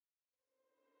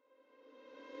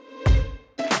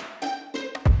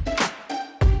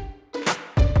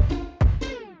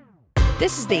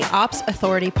This is the Ops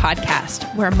Authority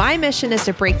podcast, where my mission is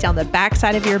to break down the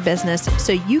backside of your business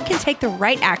so you can take the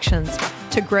right actions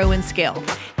to grow and scale.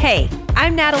 Hey,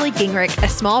 I'm Natalie Gingrich, a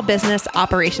small business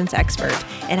operations expert,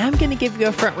 and I'm going to give you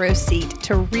a front row seat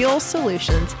to real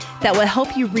solutions that will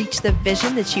help you reach the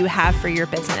vision that you have for your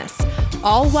business,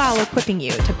 all while equipping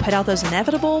you to put out those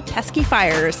inevitable pesky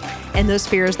fires and those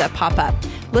fears that pop up.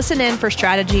 Listen in for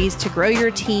strategies to grow your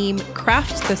team,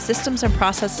 craft the systems and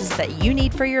processes that you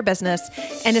need for your business,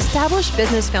 and establish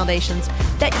business foundations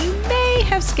that you may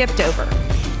have skipped over.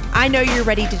 I know you're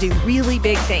ready to do really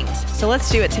big things, so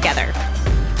let's do it together.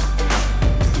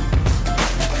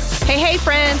 Hey,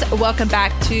 friends. Welcome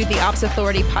back to the Ops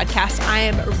Authority podcast. I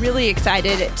am really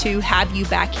excited to have you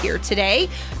back here today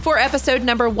for episode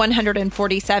number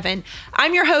 147.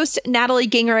 I'm your host, Natalie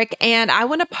Gingrich, and I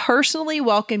want to personally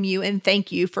welcome you and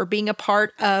thank you for being a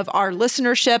part of our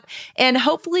listenership, and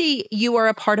hopefully you are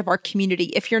a part of our community.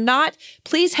 If you're not,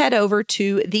 please head over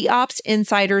to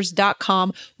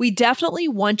theopsinsiders.com. We definitely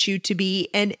want you to be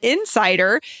an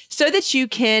insider so that you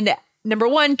can, number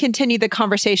one, continue the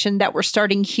conversation that we're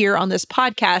starting here on this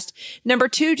podcast. Number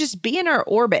two, just be in our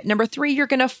orbit. Number three, you're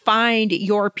going to find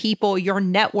your people, your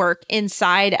network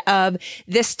inside of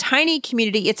this tiny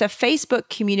community. It's a Facebook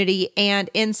community, and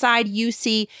inside you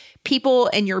see people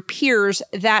and your peers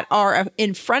that are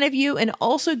in front of you and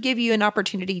also give you an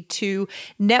opportunity to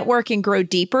network and grow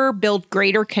deeper, build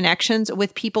greater connections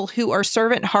with people who are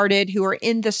servant-hearted, who are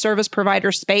in the service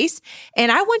provider space.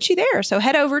 And I want you there. So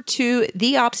head over to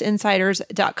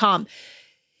theopsinsiders.com.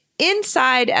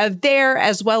 Inside of there,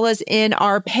 as well as in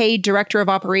our paid Director of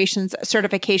Operations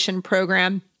certification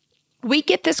program, we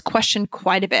get this question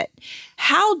quite a bit.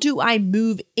 How do I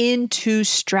move into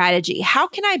strategy? How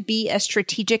can I be a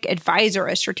strategic advisor,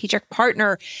 a strategic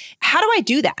partner? How do I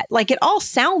do that? Like, it all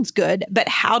sounds good, but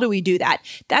how do we do that?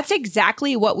 That's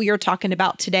exactly what we are talking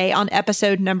about today on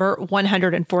episode number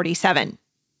 147.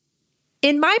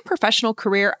 In my professional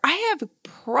career, I have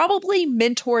probably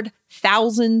mentored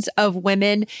thousands of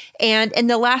women. And in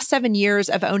the last 7 years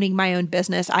of owning my own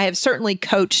business, I have certainly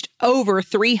coached over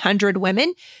 300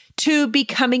 women to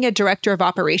becoming a director of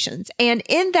operations. And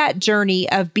in that journey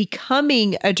of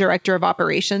becoming a director of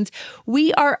operations,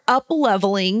 we are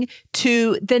up-leveling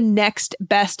to the next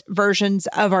best versions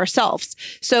of ourselves.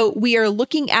 So we are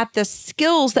looking at the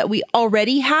skills that we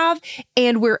already have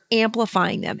and we're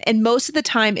amplifying them. And most of the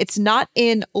time, it's not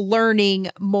in learning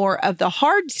more of the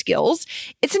hard skills.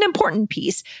 It's an important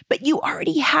piece, but you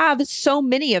already have so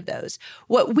many of those.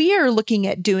 What we are looking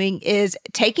at doing is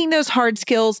taking those hard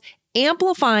skills,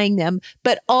 amplifying them,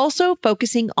 but also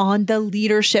focusing on the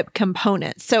leadership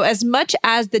components. So as much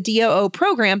as the DOO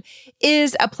program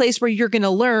is a place where you're going to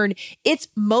learn, it's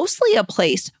mostly a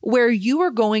place where you are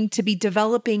going to be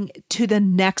developing to the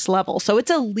next level. So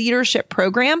it's a leadership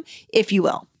program, if you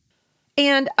will.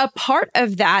 And a part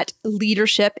of that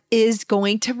leadership is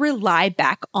going to rely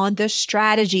back on the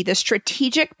strategy, the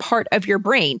strategic part of your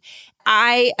brain.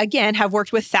 I, again, have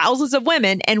worked with thousands of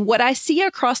women, and what I see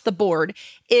across the board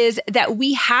is that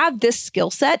we have this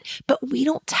skill set, but we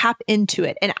don't tap into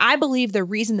it. And I believe the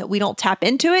reason that we don't tap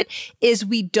into it is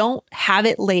we don't have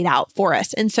it laid out for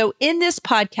us. And so in this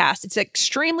podcast, it's an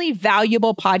extremely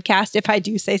valuable podcast, if I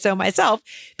do say so myself,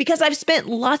 because I've spent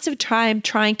lots of time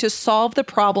trying to solve the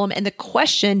problem and the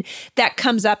question that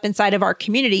comes up inside of our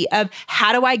community of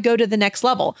how do I go to the next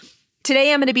level?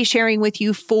 Today, I'm going to be sharing with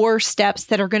you 4 steps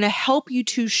that are going to help you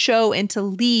to show and to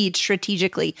lead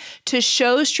strategically, to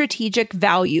show strategic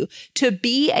value, to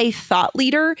be a thought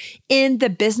leader in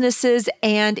the businesses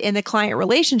and in the client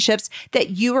relationships that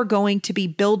you are going to be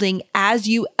building as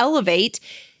you elevate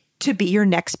to be your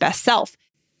next best self.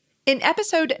 In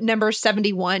episode number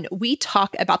 71, we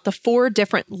talk about the 4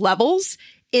 different levels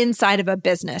inside of a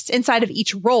business, inside of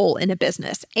each role in a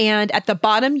business. And at the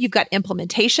bottom, you've got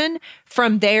implementation.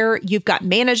 From there, you've got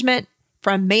management.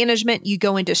 From management, you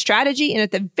go into strategy. And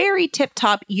at the very tip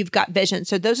top, you've got vision.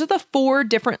 So those are the 4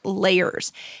 different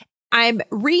layers. I'm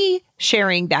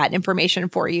re-sharing that information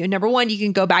for you. Number one, you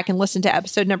can go back and listen to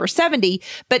episode number 70.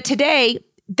 But today,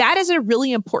 that is a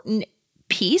really important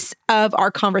piece of our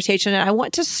conversation. And I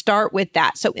want to start with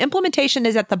that. So implementation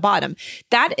is at the bottom.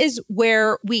 That is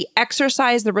where we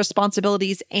exercise the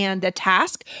responsibilities and the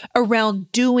task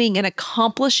around doing and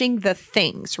accomplishing the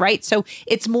things, right? So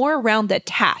it's more around the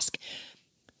task.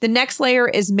 The next layer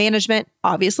is management.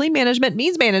 Obviously, management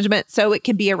means management. So it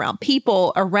can be around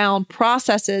people, around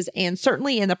processes, and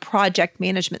certainly in the project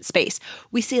management space.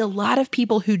 We see a lot of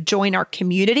people who join our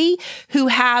community who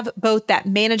have both that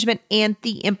management and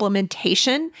the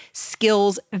implementation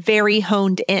skills very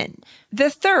honed in. The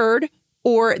third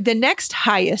or the next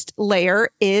highest layer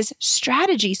is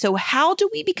strategy. So how do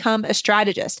we become a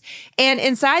strategist? And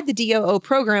inside the DOO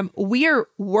program, we are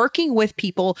working with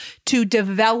people to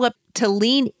develop, to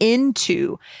lean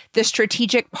into the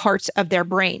strategic parts of their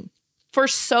brain. For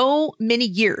so many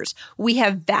years, we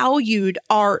have valued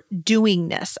our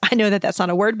doingness. I know that that's not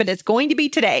a word, but it's going to be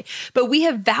today. But we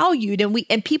have valued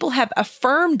and people have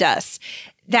affirmed us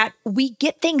that we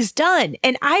get things done.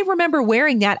 And I remember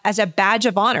wearing that as a badge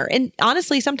of honor. And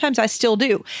honestly, sometimes I still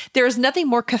do. There is nothing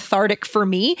more cathartic for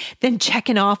me than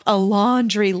checking off a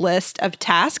laundry list of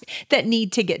tasks that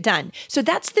need to get done. So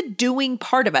that's the doing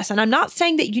part of us. And I'm not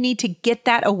saying that you need to get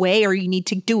that away or you need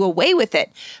to do away with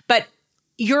it, but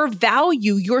your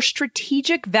value, your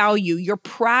strategic value, your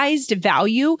prized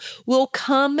value will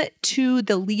come to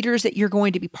the leaders that you're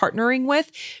going to be partnering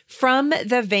with from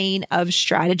the vein of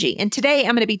strategy. And today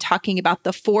I'm going to be talking about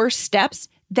the 4 steps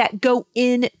that go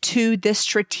into this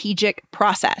strategic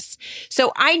process.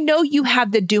 So I know you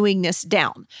have the doingness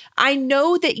down. I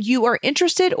know that you are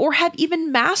interested or have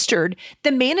even mastered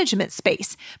the management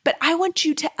space, but I want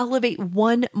you to elevate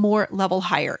one more level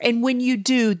higher. And when you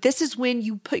do, this is when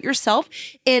you put yourself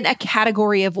in a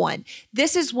category of 1.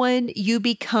 This is when you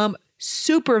become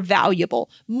super valuable,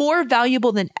 more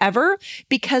valuable than ever,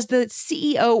 because the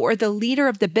CEO or the leader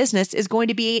of the business is going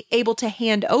to be able to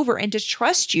hand over and to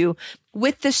trust you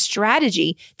with the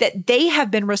strategy that they have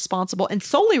been responsible and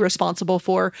solely responsible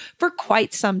for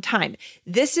quite some time.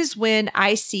 This is when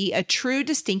I see a true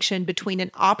distinction between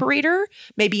an operator,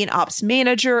 maybe an ops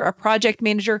manager, a project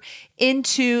manager,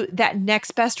 into that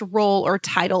next best role or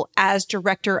title as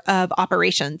director of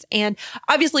operations. And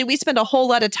obviously we spend a whole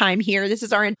lot of time here.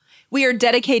 We are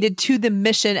dedicated to the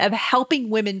mission of helping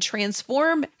women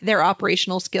transform their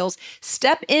operational skills,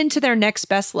 step into their next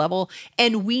best level.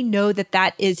 And we know that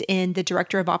that is in the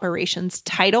director of operations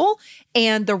title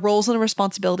and the roles and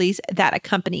responsibilities that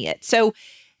accompany it. So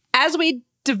as we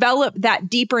develop that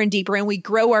deeper and deeper and we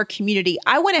grow our community,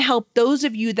 I want to help those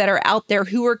of you that are out there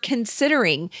who are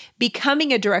considering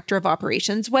becoming a director of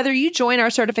operations, whether you join our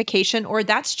certification or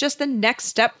that's just the next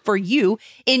step for you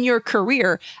in your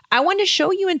career. I want to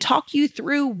show you and talk you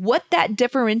through what that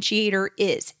differentiator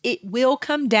is. It will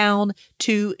come down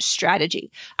to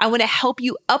strategy. I want to help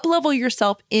you up-level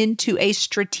yourself into a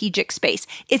strategic space.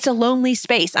 It's a lonely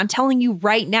space. I'm telling you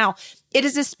right now, it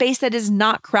is a space that is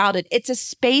not crowded. It's a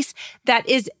space that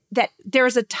there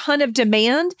is a ton of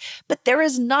demand, but there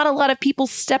is not a lot of people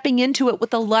stepping into it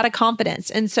with a lot of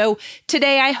confidence. And so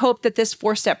today, I hope that this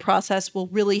 4-step process will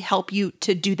really help you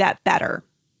to do that better.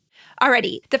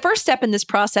 Alrighty, the first step in this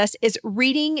process is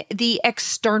reading the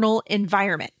external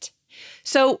environment.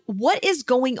 So what is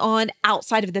going on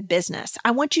outside of the business?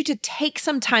 I want you to take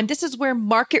some time. This is where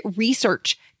market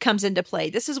research comes into play.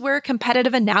 This is where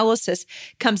competitive analysis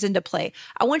comes into play.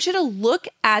 I want you to look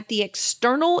at the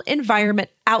external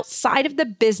environment outside of the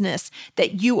business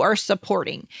that you are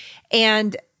supporting.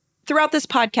 And throughout this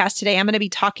podcast today, I'm going to be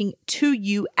talking to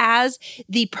you as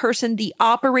the person, the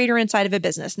operator inside of a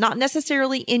business, not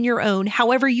necessarily in your own.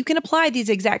 However, you can apply these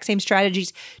exact same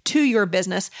strategies to your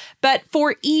business. But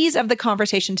for ease of the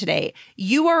conversation today,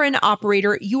 you are an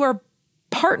operator. You are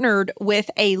partnered with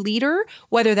a leader,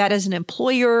 whether that is an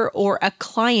employer or a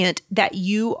client that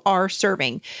you are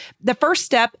serving. The first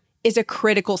step is a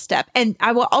critical step. And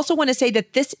I will also want to say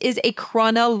that this is a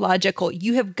chronological.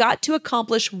 You have got to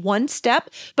accomplish one step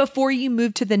before you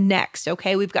move to the next.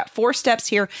 Okay. We've got 4 steps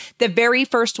here. The very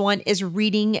first one is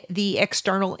reading the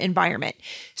external environment.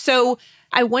 So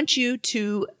I want you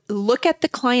to look at the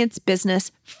client's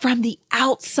business from the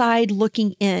outside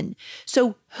looking in.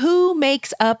 So who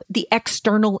makes up the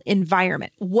external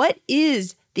environment? What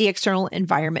is the external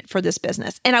environment for this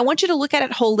business? And I want you to look at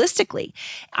it holistically.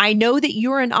 I know that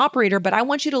you're an operator, but I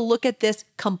want you to look at this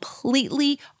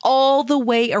completely all the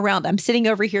way around. I'm sitting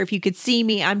over here. If you could see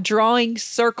me, I'm drawing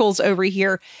circles over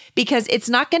here because it's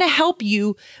not going to help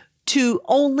you to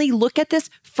only look at this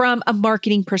from a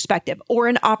marketing perspective or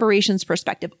an operations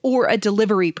perspective or a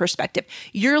delivery perspective.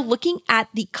 You're looking at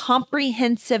the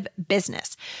comprehensive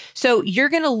business. So you're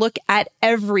going to look at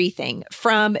everything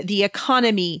from the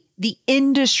economy, the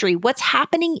industry, what's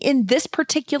happening in this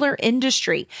particular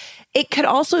industry. It could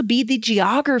also be the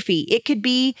geography. It could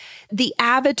be the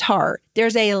avatar.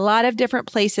 There's a lot of different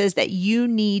places that you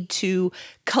need to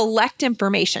collect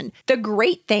information. The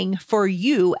great thing for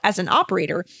you as an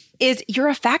operator is you're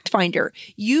a fact finder.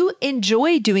 You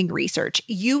enjoy doing research.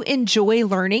 You enjoy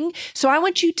learning. So I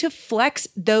want you to flex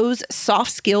those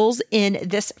soft skills in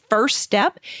this first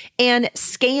step and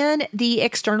scan the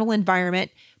external environment.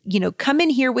 come in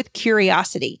here with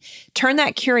curiosity. Turn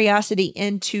that curiosity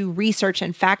into research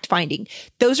and fact finding.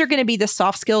 Those are going to be the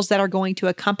soft skills that are going to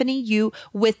accompany you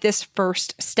with this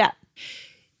first step.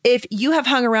 If you have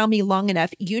hung around me long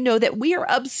enough, you know that we are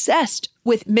obsessed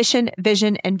with mission,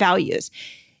 vision, and values.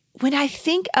 When I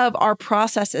think of our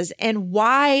processes and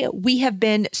why we have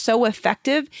been so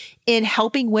effective in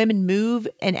helping women move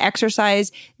and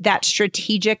exercise that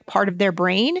strategic part of their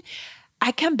brain,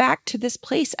 I come back to this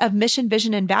place of mission,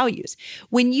 vision, and values.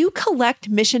 When you collect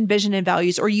mission, vision, and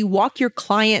values, or you walk your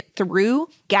client through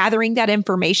gathering that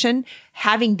information,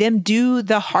 having them do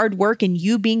the hard work and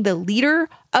you being the leader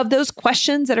of those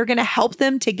questions that are going to help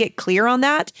them to get clear on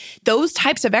that, those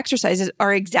types of exercises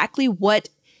are exactly what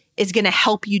is going to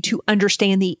help you to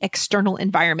understand the external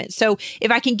environment. So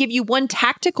if I can give you one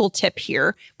tactical tip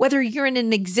here, whether you're in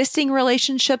an existing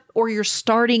relationship or you're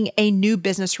starting a new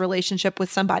business relationship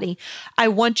with somebody, I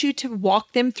want you to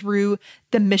walk them through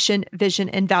the mission, vision,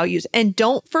 and values. And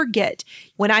don't forget,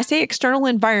 when I say external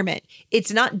environment,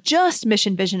 it's not just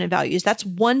mission, vision, and values. That's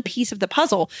one piece of the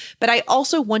puzzle. But I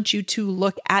also want you to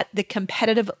look at the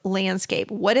competitive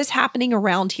landscape. What is happening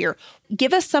around here?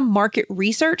 Give us some market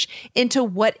research into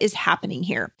what is happening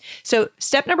here. So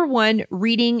step number one,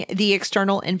 reading the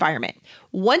external environment.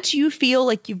 Once you feel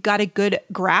like you've got a good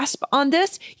grasp on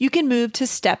this, you can move to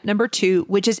step number two,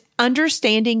 which is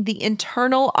understanding the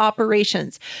internal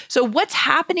operations. So what's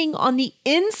happening on the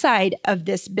inside of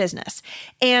this business?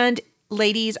 And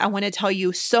ladies, I want to tell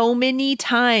you, so many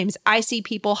times I see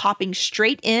people hopping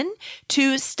straight in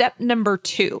to step number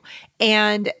two.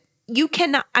 And you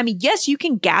cannot, yes, you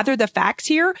can gather the facts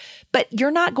here, but you're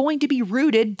not going to be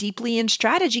rooted deeply in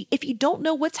strategy if you don't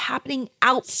know what's happening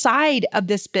outside of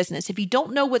this business, if you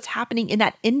don't know what's happening in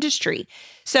that industry.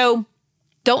 So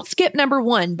don't skip number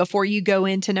one before you go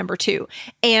into number two.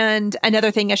 And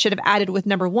another thing I should have added with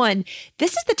number one,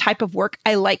 this is the type of work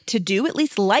I like to do, at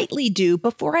least lightly do,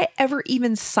 before I ever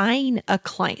even sign a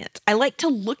client. I like to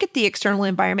look at the external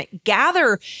environment,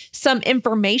 gather some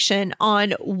information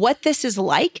on what this is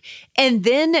like, and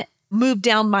then move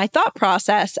down my thought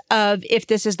process of if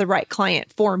this is the right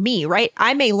client for me, right?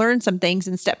 I may learn some things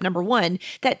in step number one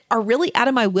that are really out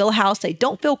of my wheelhouse. They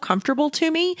don't feel comfortable to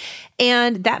me.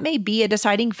 And that may be a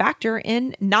deciding factor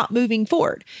in not moving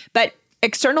forward. But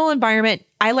external environment,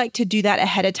 I like to do that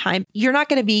ahead of time. You're not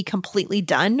going to be completely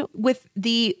done with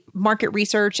the market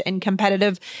research and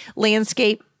competitive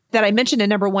landscape that I mentioned in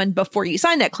number one before you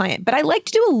sign that client. But I like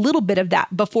to do a little bit of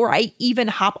that before I even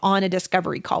hop on a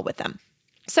discovery call with them.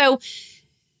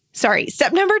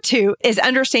 Step number two is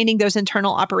understanding those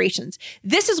internal operations.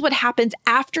 This is what happens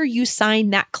after you sign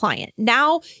that client.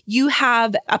 Now you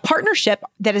have a partnership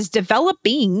that is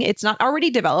developing. It's not already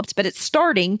developed, but it's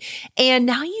starting. And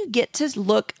now you get to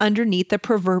look underneath the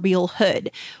proverbial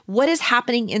hood. What is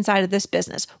happening inside of this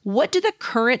business? What do the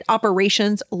current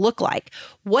operations look like?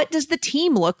 What does the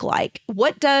team look like?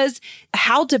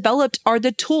 How developed are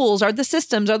the tools, are the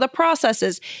systems, are the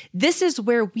processes? This is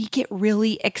where we get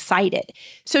really excited.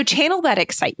 So channel that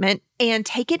excitement and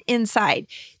take it inside.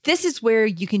 This is where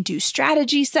you can do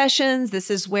strategy sessions. This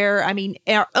is where,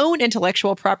 our own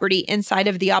intellectual property inside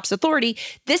of the Ops Authority,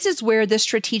 this is where the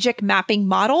strategic mapping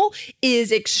model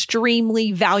is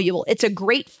extremely valuable. It's a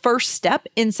great first step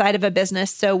inside of a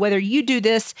business. So whether you do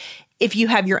this, if you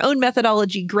have your own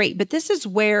methodology, great. But this is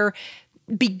where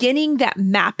beginning that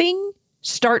mapping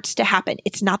starts to happen.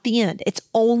 It's not the end. It's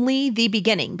only the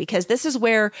beginning, because this is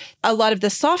where a lot of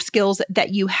the soft skills that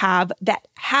you have that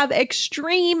have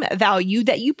extreme value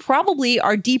that you probably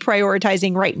are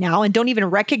deprioritizing right now and don't even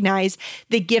recognize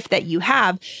the gift that you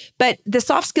have. But the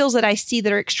soft skills that I see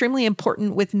that are extremely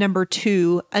important with number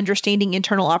two, understanding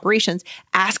internal operations,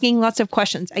 asking lots of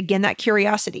questions. Again, that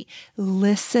curiosity,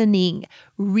 listening,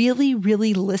 really,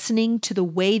 really listening to the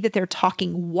way that they're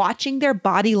talking, watching their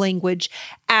body language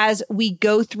as we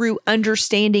go through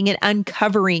understanding and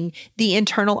uncovering the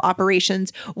internal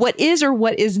operations, what is or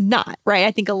what is not, right?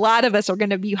 I think a lot of us are going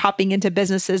to be hopping into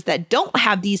businesses that don't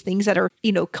have these things that are,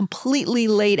 completely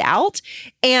laid out.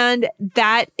 And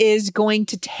that is going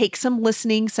to take some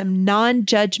listening, some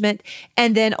non-judgment,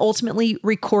 and then ultimately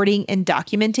recording and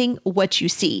documenting what you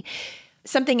see.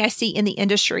 Something I see in the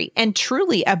industry, and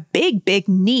truly a big, big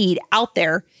need out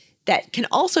there that can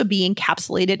also be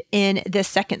encapsulated in this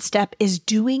second step, is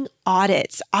doing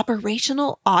audits,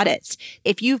 operational audits.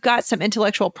 If you've got some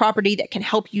intellectual property that can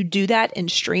help you do that and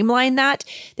streamline that,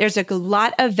 there's a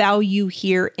lot of value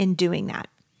here in doing that.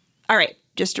 All right,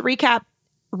 just to recap,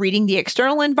 reading the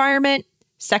external environment.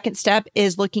 Second step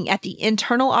is looking at the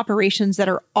internal operations that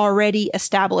are already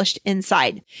established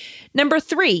inside. Number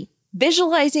three,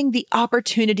 visualizing the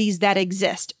opportunities that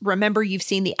exist. Remember, you've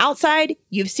seen the outside,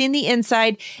 you've seen the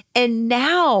inside, and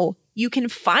now you can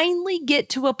finally get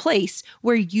to a place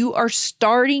where you are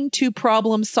starting to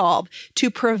problem solve, to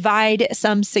provide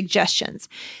some suggestions.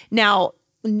 Now,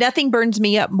 nothing burns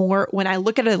me up more when I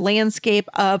look at a landscape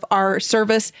of our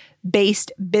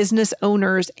service-based business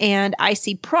owners and I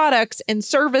see products and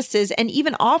services and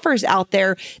even offers out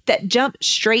there that jump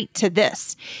straight to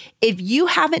this. If you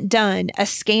haven't done a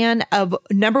scan of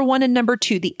number one and number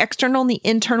two, the external and the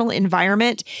internal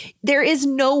environment, there is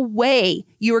no way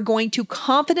you are going to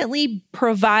confidently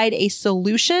provide a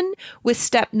solution with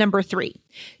step number three.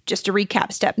 Just to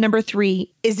recap, step number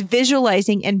three is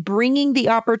visualizing and bringing the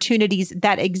opportunities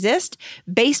that exist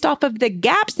based off of the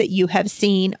gaps that you have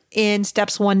seen in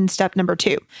steps one and step number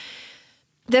two.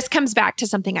 This comes back to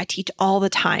something I teach all the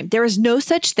time. There is no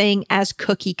such thing as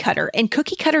cookie cutter, and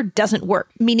cookie cutter doesn't work,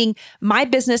 meaning my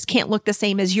business can't look the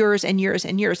same as yours and yours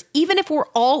and yours. Even if we're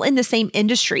all in the same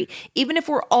industry, even if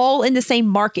we're all in the same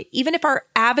market, even if our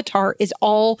avatar is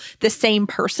all the same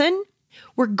person,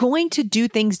 we're going to do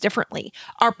things differently.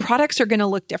 Our products are going to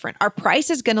look different. Our price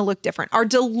is going to look different. Our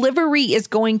delivery is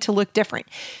going to look different.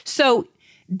 So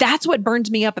that's what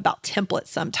burns me up about templates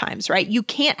sometimes, right? You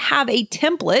can't have a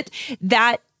template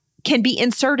that can be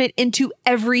inserted into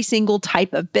every single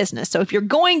type of business. So if you're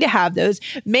going to have those,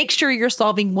 make sure you're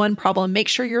solving one problem. Make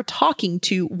sure you're talking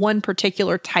to one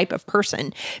particular type of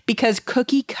person, because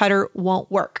cookie cutter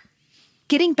won't work.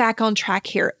 Getting back on track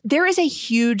here, there is a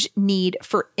huge need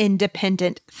for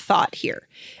independent thought here.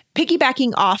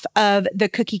 Piggybacking off of the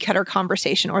cookie cutter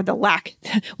conversation, or the lack,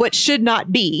 what should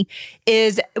not be,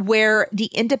 is where the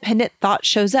independent thought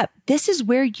shows up. This is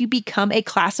where you become a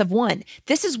class of one.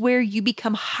 This is where you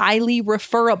become highly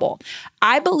referable.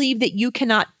 I believe that you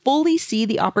cannot fully see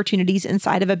the opportunities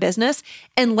inside of a business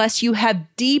unless you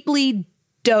have deeply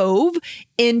dove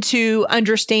into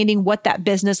understanding what that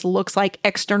business looks like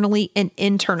externally and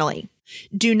internally.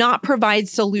 Do not provide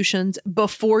solutions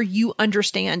before you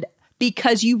understand,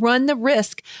 because you run the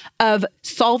risk of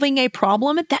solving a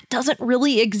problem that doesn't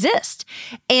really exist.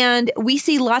 And we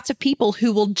see lots of people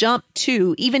who will jump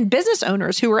to, even business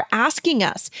owners who are asking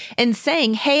us and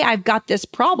saying, hey, I've got this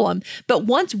problem. But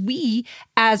once we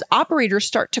as operators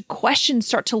start to question,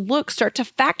 start to look, start to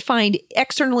fact find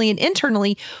externally and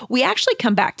internally, we actually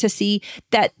come back to see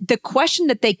that the question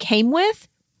that they came with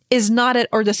is not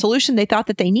or the solution they thought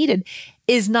that they needed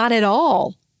is not at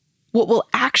all what will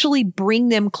actually bring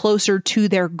them closer to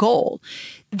their goal.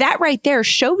 That right there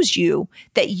shows you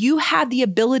that you have the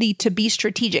ability to be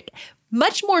strategic,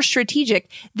 much more strategic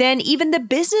than even the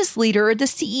business leader or the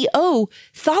CEO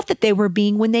thought that they were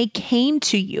being when they came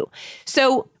to you.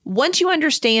 So once you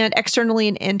understand externally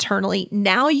and internally,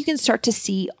 now you can start to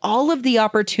see all of the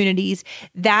opportunities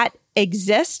that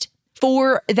exist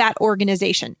for that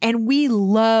organization. And we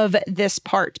love this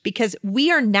part because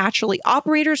we are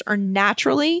operators are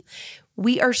naturally,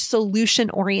 we are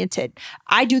solution oriented.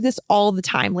 I do this all the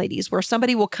time, ladies, where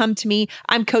somebody will come to me,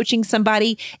 I'm coaching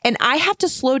somebody, and I have to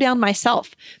slow down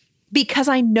myself because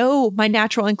I know my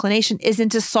natural inclination is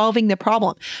into solving the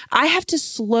problem. I have to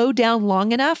slow down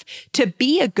long enough to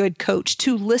be a good coach,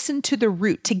 to listen to the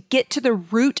root, to get to the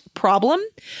root problem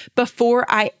before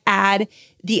I add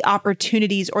the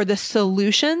opportunities or the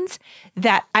solutions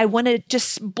that I want to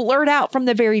just blurt out from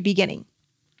the very beginning.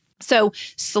 So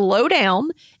slow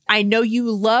down. I know you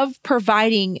love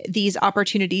providing these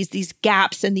opportunities, these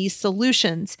gaps, and these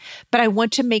solutions, but I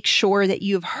want to make sure that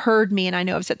you've heard me. And I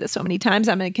know I've said this so many times,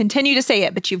 I'm going to continue to say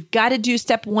it, but you've got to do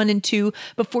step 1 and 2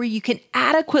 before you can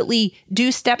adequately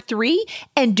do step 3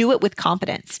 and do it with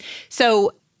confidence.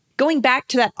 So going back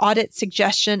to that audit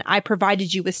suggestion I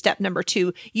provided you with step number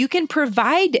 2, you can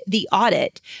provide the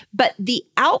audit, but the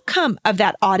outcome of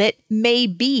that audit may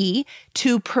be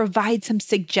to provide some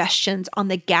suggestions on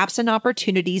the gaps and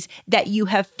opportunities that you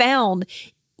have found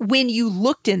when you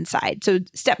looked inside. So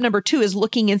step number 2 is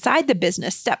looking inside the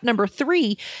business. Step number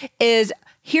 3 is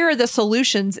here are the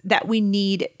solutions that we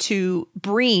need to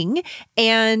bring,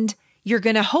 and you're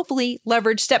going to hopefully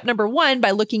leverage step number 1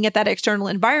 by looking at that external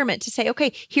environment to say,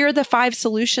 okay, here are the 5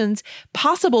 solutions,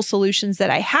 possible solutions that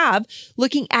I have.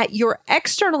 Looking at your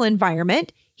external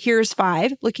environment, here's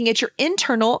 5. Looking at your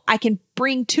internal, I can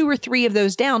bring 2 or 3 of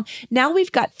those down. Now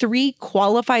we've got 3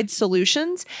 qualified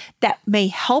solutions that may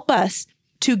help us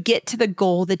to get to the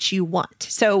goal that you want.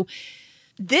 So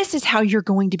this is how you're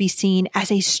going to be seen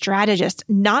as a strategist,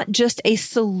 not just a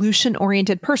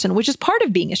solution-oriented person, which is part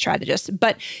of being a strategist,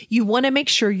 but you want to make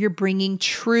sure you're bringing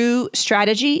true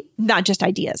strategy, not just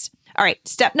ideas. All right,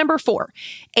 step number 4.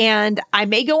 And I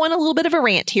may go on a little bit of a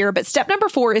rant here, but step number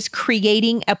 4 is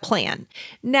creating a plan.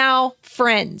 Now,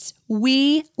 friends,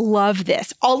 we love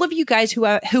this. All of you guys who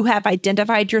have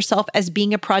identified yourself as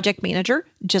being a project manager,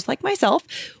 just like myself,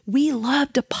 we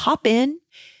love to pop in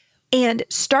and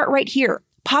start right here.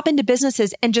 Pop into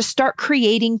businesses and just start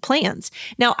creating plans.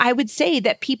 Now, I would say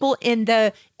that people in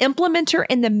the implementer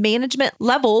and the management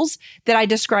levels that I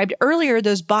described earlier,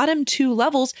 those bottom 2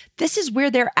 levels, this is where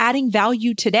they're adding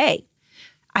value today.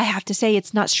 I have to say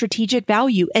it's not strategic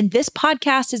value. And this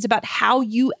podcast is about how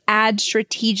you add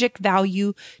strategic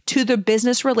value to the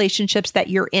business relationships that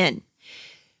you're in.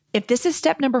 If this is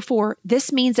step number 4,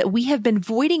 this means that we have been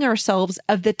voiding ourselves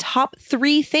of the top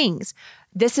 3 things.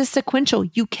 This is sequential.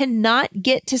 You cannot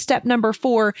get to step number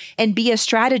 4 and be a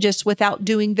strategist without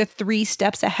doing the 3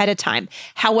 steps ahead of time.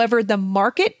 However, the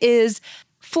market is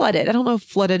flooded. I don't know if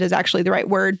flooded is actually the right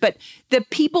word, but the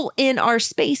people in our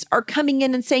space are coming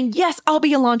in and saying, yes, I'll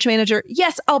be a launch manager.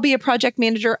 Yes, I'll be a project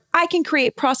manager. I can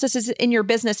create processes in your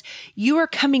business. You are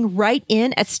coming right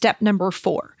in at step number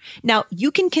 4. Now,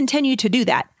 you can continue to do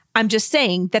that. I'm just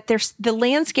saying that there's the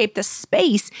landscape, the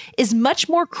space is much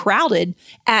more crowded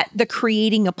at the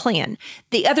creating a plan.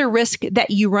 The other risk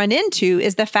that you run into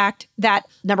is the fact that,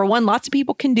 number 1, lots of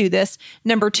people can do this.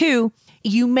 Number 2,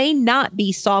 you may not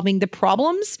be solving the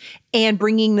problems and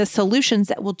bringing the solutions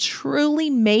that will truly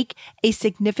make a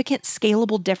significant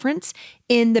scalable difference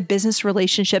in the business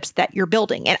relationships that you're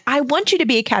building. And I want you to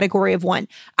be a category of 1.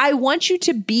 I want you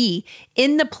to be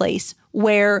in the place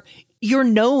where you're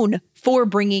known for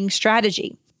bringing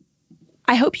strategy.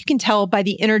 I hope you can tell by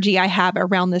the energy I have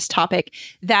around this topic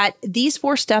that these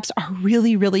 4 steps are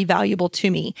really, really valuable to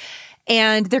me.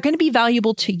 And they're going to be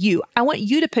valuable to you. I want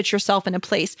you to put yourself in a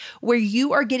place where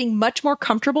you are getting much more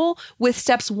comfortable with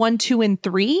steps 1, 2, and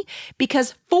 3,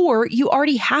 because 4, you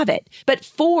already have it. But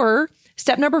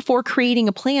step number 4, creating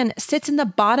a plan, sits in the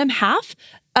bottom half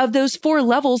of those 4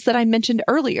 levels that I mentioned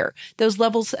earlier. Those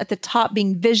levels at the top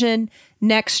being vision,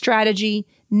 next strategy,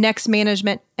 next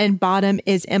management, and bottom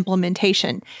is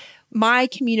implementation. My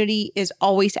community is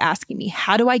always asking me,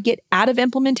 how do I get out of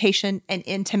implementation and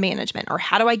into management? Or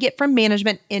how do I get from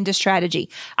management into strategy?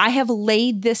 I have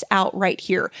laid this out right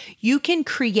here. You can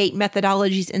create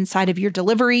methodologies inside of your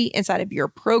delivery, inside of your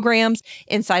programs,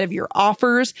 inside of your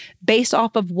offers, based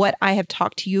off of what I have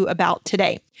talked to you about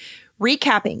today.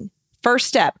 Recapping. First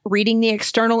step, reading the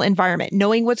external environment,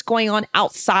 knowing what's going on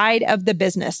outside of the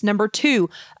business. Number 2,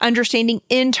 understanding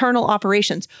internal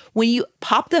operations. When you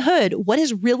pop the hood, what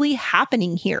is really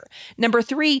happening here? Number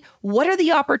 3, what are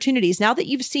the opportunities? Now that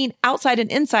you've seen outside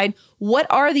and inside, what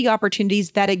are the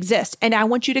opportunities that exist? And I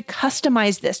want you to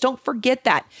customize this. Don't forget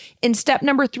that. In step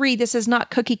number 3, this is not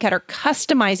cookie cutter.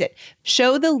 Customize it.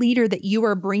 Show the leader that you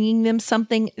are bringing them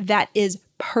something that is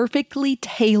perfectly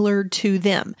tailored to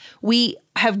them. We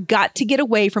have got to get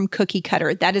away from cookie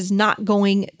cutter. That is not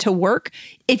going to work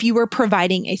if you are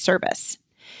providing a service.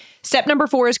 Step number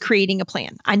 4 is creating a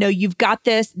plan. I know you've got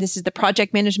this. This is the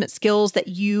project management skills that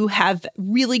you have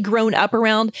really grown up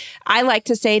around. I like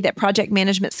to say that project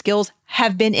management skills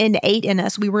have been innate in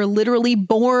us. We were literally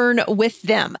born with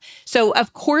them. So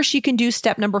of course you can do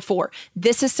step number 4.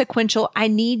 This is sequential. I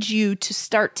need you to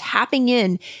start tapping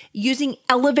in using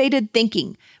elevated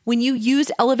thinking. When you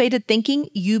use elevated thinking,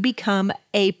 you become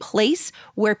a place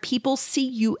where people see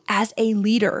you as a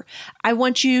leader. I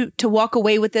want you to walk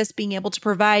away with this being able to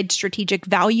provide strategic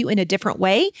value in a different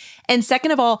way. And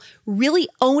second of all, really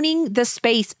owning the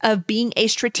space of being a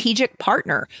strategic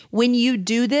partner. When you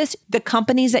do this, the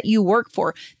companies that you work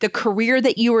for, the career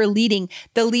that you are leading,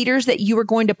 the leaders that you are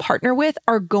going to partner with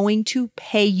are going to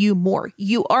pay you more.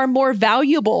 You are more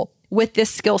valuable with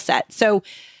this skill set. So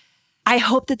I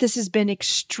hope that this has been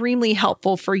extremely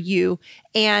helpful for you.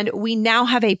 And we now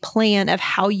have a plan of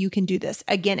how you can do this.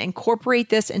 Again, incorporate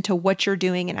this into what you're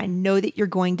doing. And I know that you're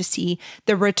going to see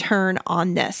the return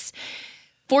on this.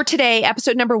 For today,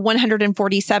 episode number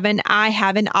 147, I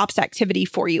have an ops activity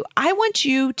for you. I want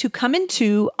you to come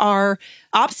into our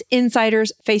Ops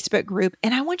Insiders Facebook group,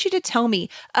 and I want you to tell me,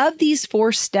 of these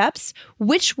 4 steps,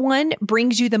 which one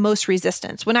brings you the most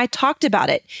resistance? When I talked about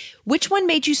it, which one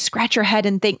made you scratch your head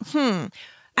and think,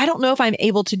 I don't know if I'm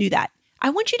able to do that?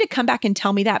 I want you to come back and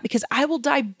tell me that, because I will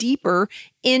dive deeper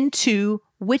into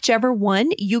whichever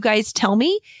one you guys tell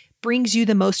me brings you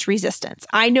the most resistance.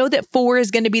 I know that 4 is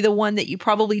going to be the one that you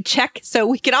probably check, so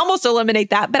we can almost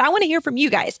eliminate that, but I want to hear from you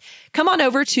guys. Come on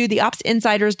over to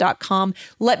theopsinsiders.com.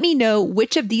 Let me know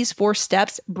which of these 4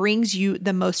 steps brings you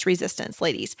the most resistance,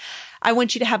 ladies. I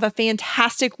want you to have a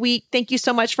fantastic week. Thank you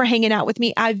so much for hanging out with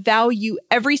me. I value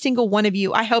every single one of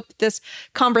you. I hope this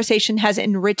conversation has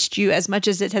enriched you as much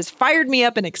as it has fired me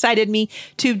up and excited me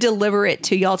to deliver it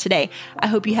to y'all today. I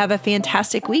hope you have a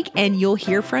fantastic week, and you'll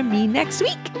hear from me next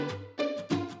week.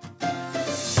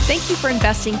 Thank you for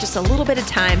investing just a little bit of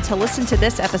time to listen to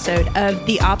this episode of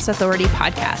the Ops Authority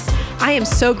podcast. I am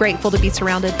so grateful to be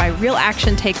surrounded by real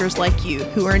action takers like you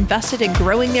who are invested in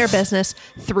growing their business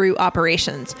through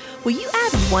operations. Will you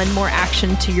add one more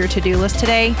action to your to-do list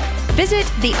today? Visit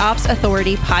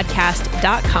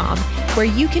theopsauthoritypodcast.com, where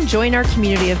you can join our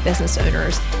community of business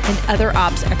owners and other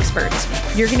ops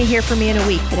experts. You're going to hear from me in a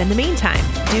week, but in the meantime,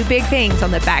 do big things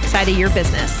on the backside of your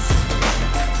business.